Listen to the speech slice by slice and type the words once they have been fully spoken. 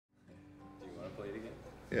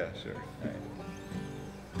Yeah, sure. All right.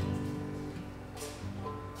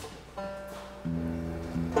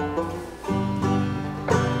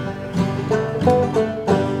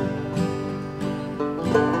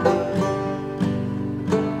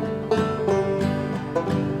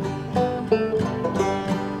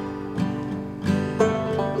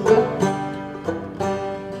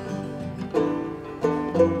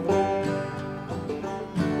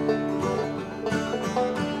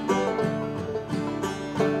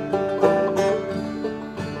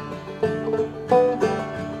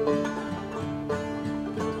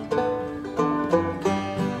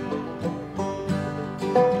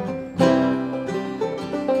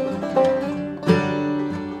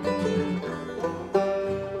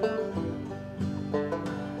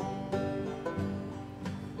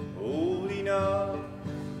 Old enough,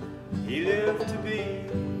 he lived to be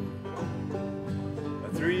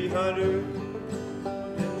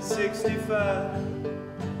 365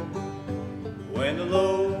 when the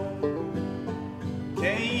Lord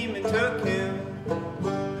came and took him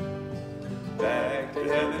back to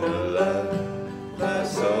heaven alive. I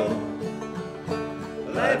saw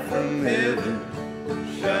a light from heaven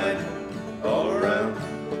shining all around.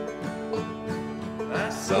 I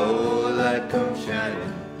saw a light come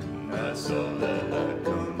shining. I saw that light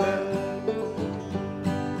come down.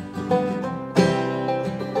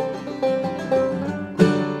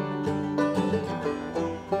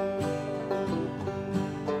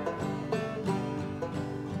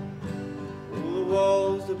 The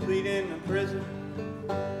walls depleting the prison.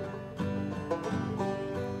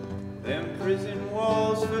 Them prison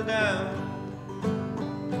walls fell down.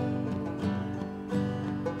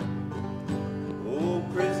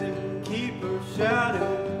 Old prison keeper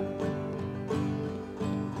shouted,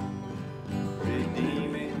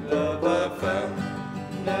 redeeming love I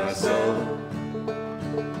found. Now I saw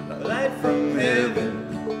a light from heaven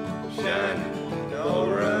shining all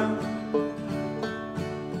around.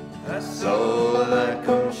 I saw a light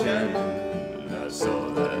come shining. I saw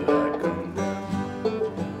that light come down.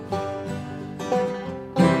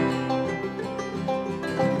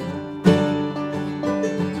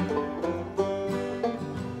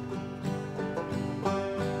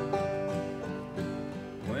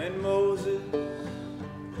 When Moses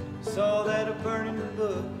saw that a burning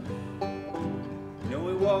bush, you know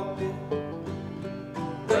he walked it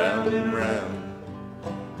round and round.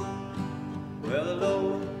 Well, the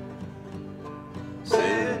Lord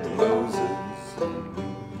said to Moses,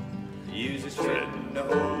 use his treading the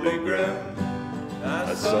holy ground.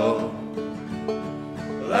 I saw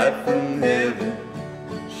a light from heaven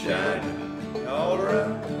shining all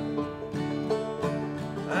around.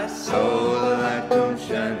 I saw the light come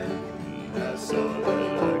shining. I saw the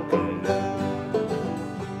light come down.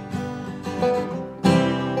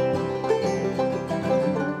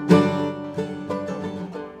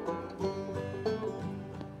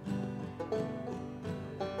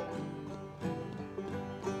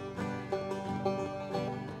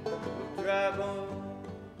 Dry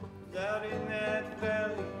bones out in that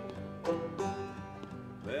valley.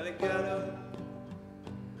 Well, he got up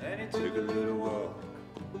and he took a little walk.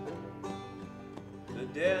 The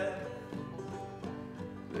deaf,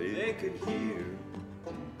 they could hear,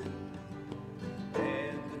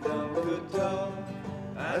 and the dumb could talk.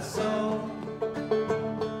 I saw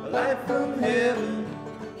a light from heaven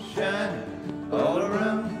shining all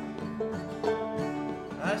around.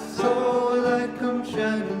 I saw a light come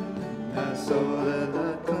shining. I saw that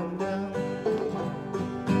light come down.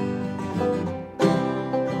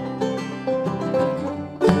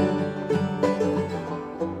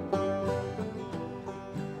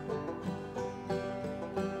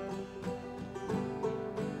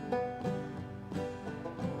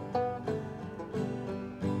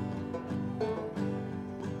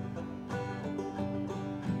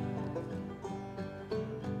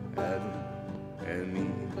 Adam and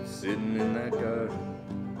Eve sitting in that garden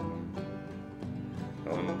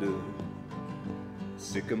under the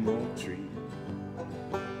sycamore tree.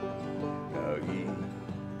 How Eve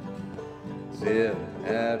said,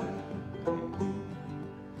 Adam,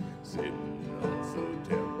 Satan also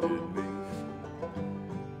tempted me.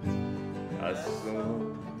 I saw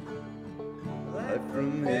a light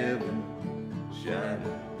from heaven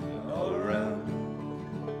shining all around.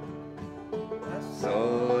 I saw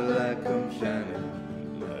a light come shining.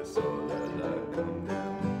 I saw that light come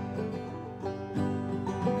down.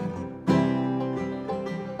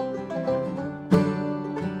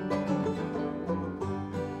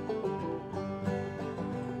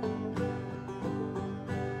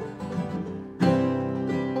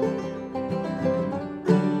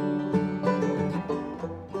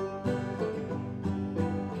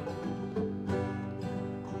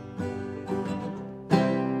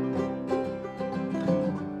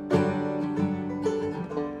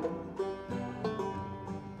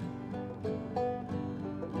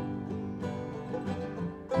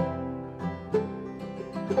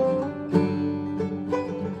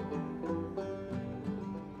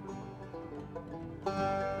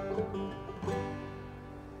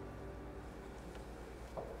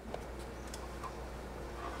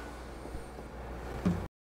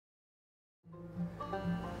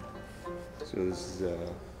 So this is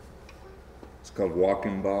it's called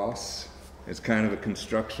Walking Boss. It's kind of a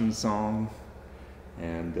construction song,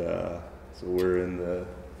 and so we're in the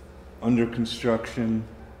under construction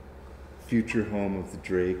future home of the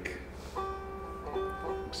Drake.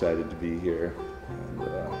 Excited to be here and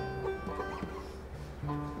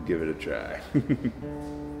give it a try.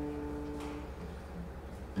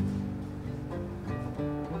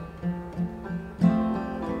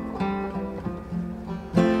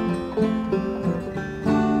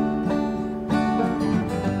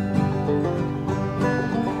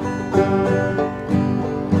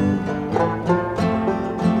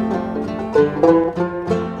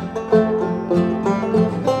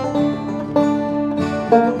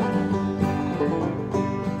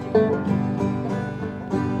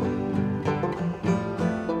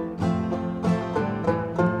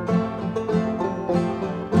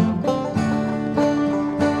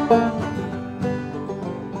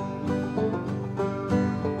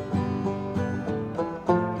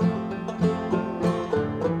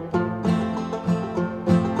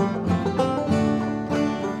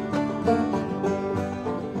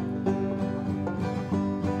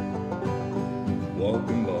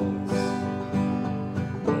 Walking boss,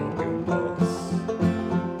 walking boss,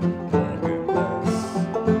 walking boss.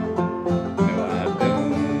 No, I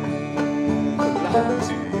don't belong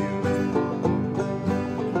to you.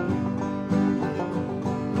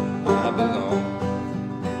 I belong,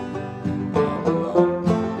 I belong,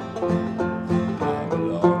 I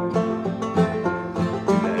belong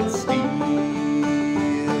to that steel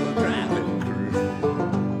driving crew.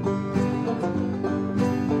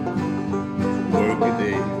 Work a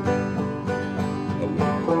day, a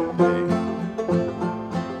work a day,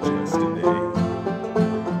 just a day.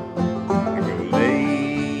 I go lay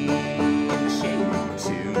in the shade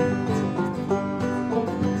too.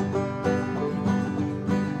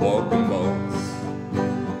 Walking boss,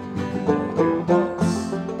 walking boss,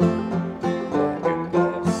 walking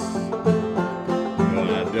boss. No,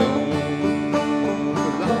 I don't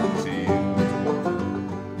belong to you.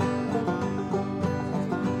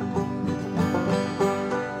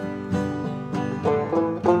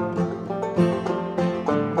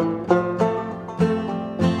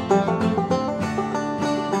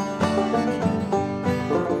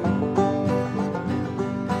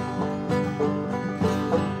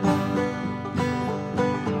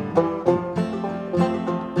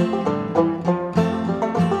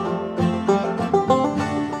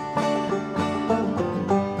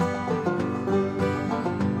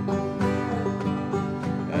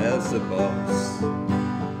 As a boss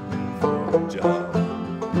for a job,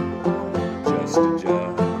 just a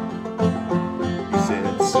job. He said,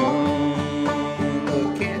 son, what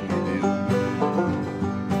can you do?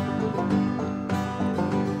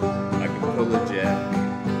 I can pull a jack,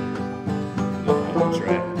 look on the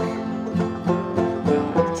track,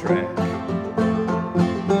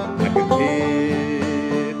 I can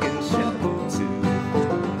pick and shovel too.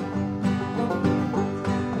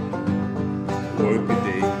 Work a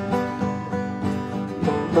day,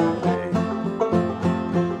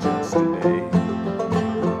 just a day.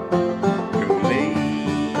 Go lay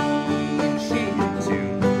in shade too.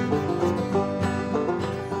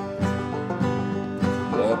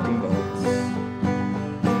 Walking boss,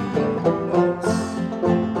 walking boss,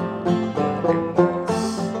 walking boss.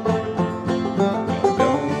 I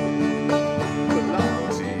don't belong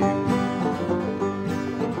to you.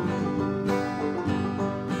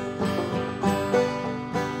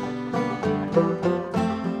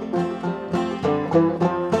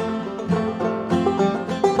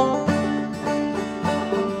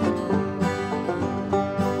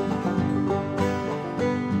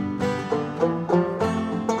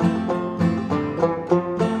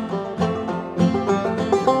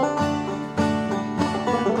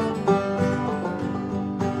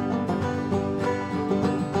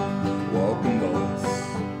 Walking boss,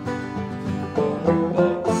 walking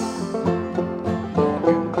boss,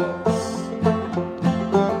 walking boss.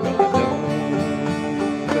 No, I don't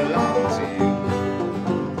belong to you.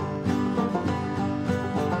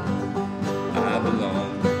 I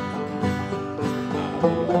belong, I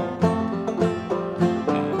belong,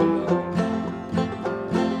 I belong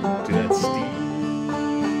to that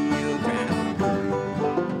steel driving crew.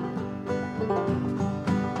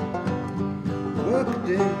 Work a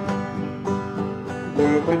day,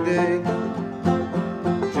 work a day,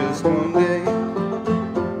 just one day.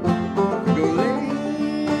 Go lay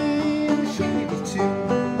in the shade too.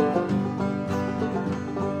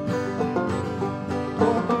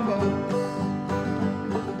 Walking boss,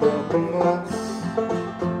 walking boss,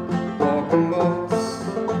 walking boss.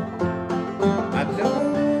 I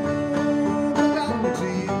don't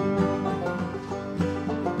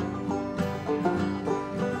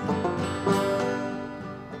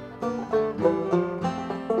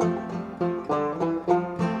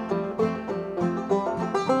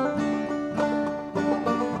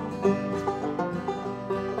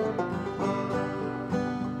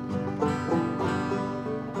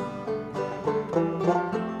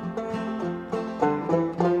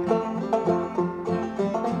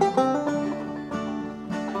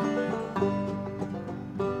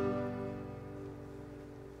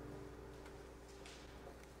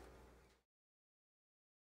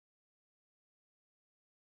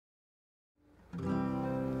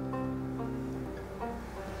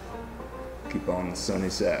Keep on the sunny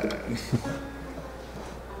side.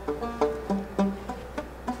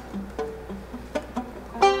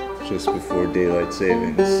 Just before daylight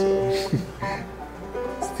savings, so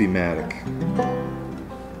it's thematic.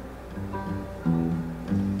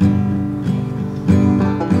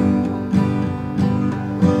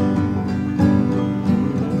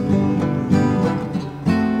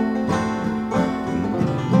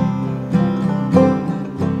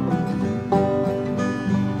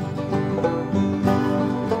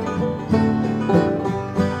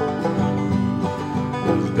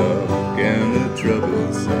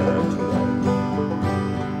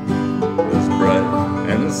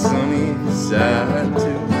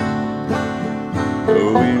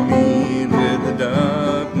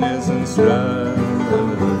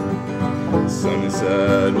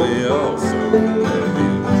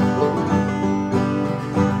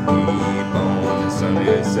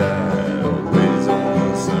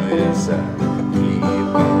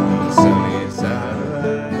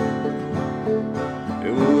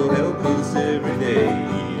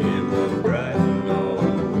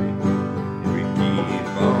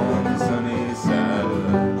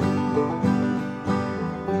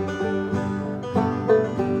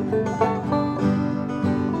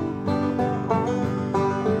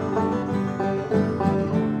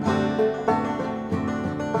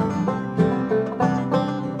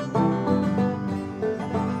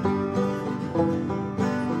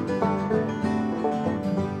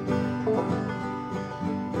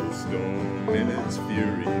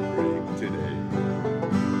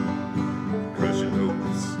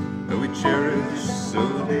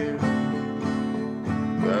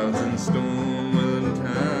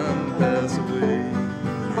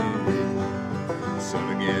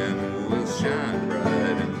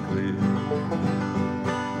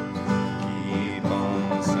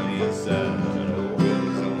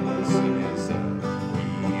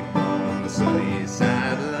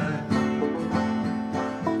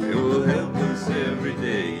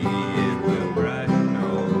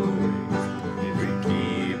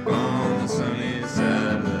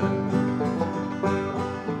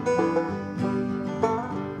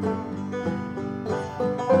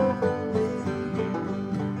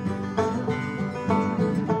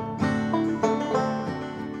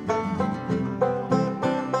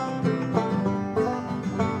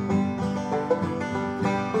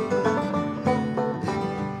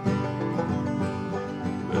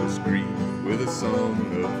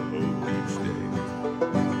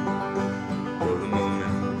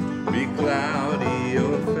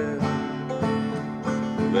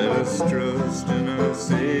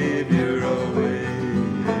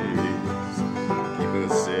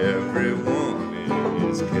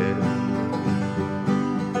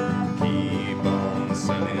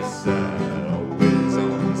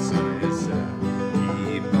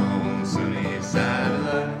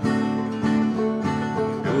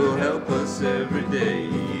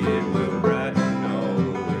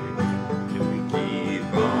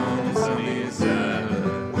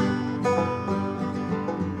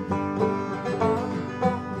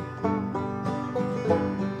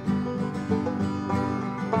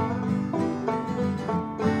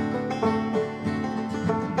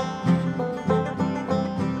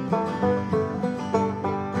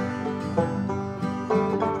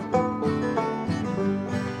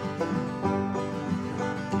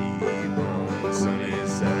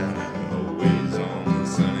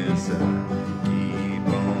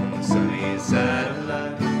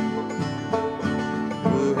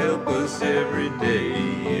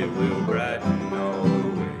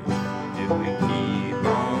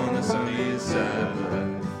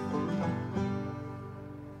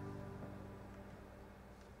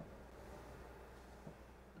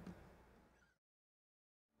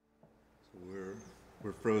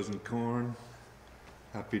 We're Frozen Corn.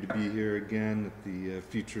 Happy to be here again at the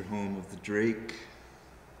future home of the Drake,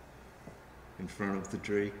 in front of the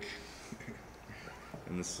Drake.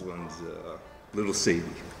 And this one's Little Sadie.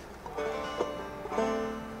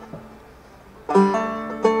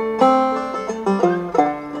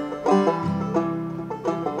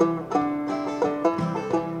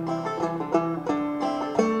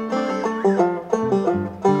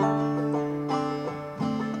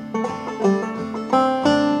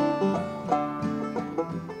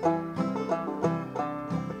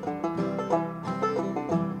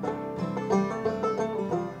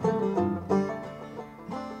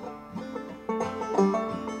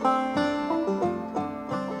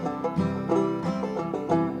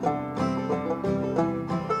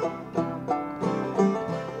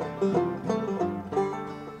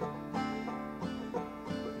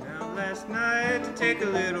 last night to take a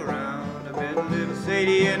little round. I met little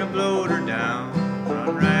Sadie and I blowed her down.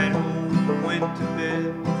 Run right home and went to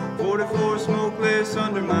bed. 44 smokeless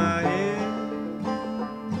under my head.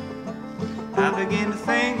 I began to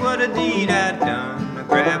think what a deed I'd done. I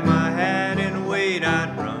grabbed my hat and away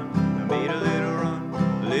I'd run. I made a little run,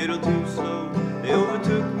 a little too slow. They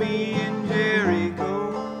overtook me in Jericho.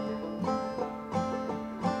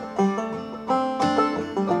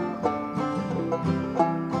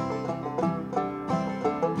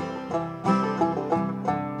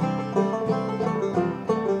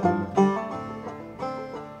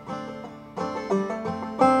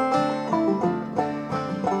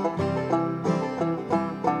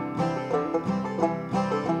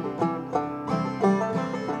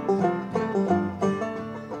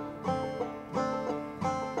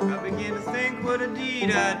 I began to think what a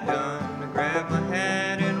deed I'd done. I grabbed my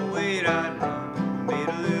hat and away I'd run. I made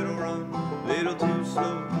a little run, a little too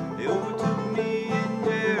slow. They overtook me in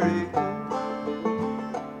Jericho.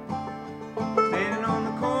 Standing on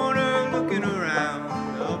the corner looking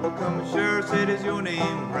around, the up-and-coming sheriff said, "Is your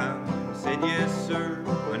name Brown?" I said, "Yes, sir,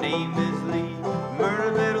 my name is Lee.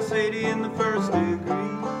 Murdered little Sadie in the first degree."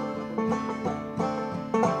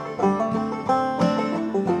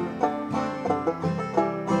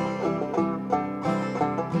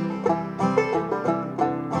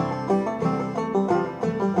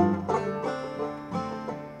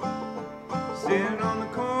 Standing on the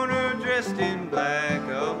corner dressed in black,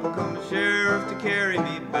 up come the sheriff to carry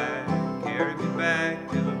me back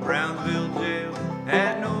to the Brownsville jail.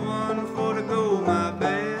 Had no one for to go my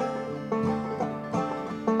bail.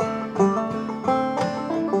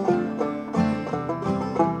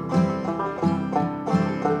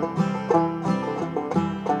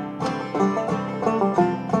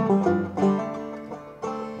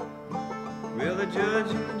 Well, the judge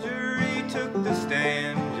and the jury took the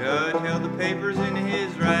stand. Judge held the papers in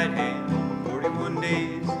his right hand. 41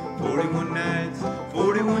 days, 41 nights,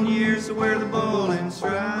 41 years to wear the ball in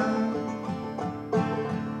stride.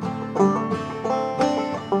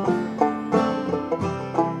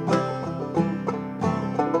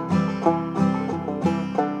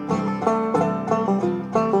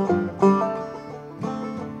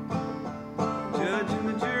 Judge and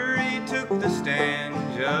the jury took the stand.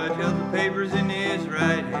 Judge held the papers in his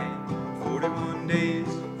right hand. 41 days,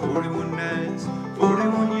 41 nights,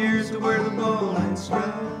 41 years to wear the ball and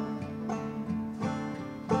stride.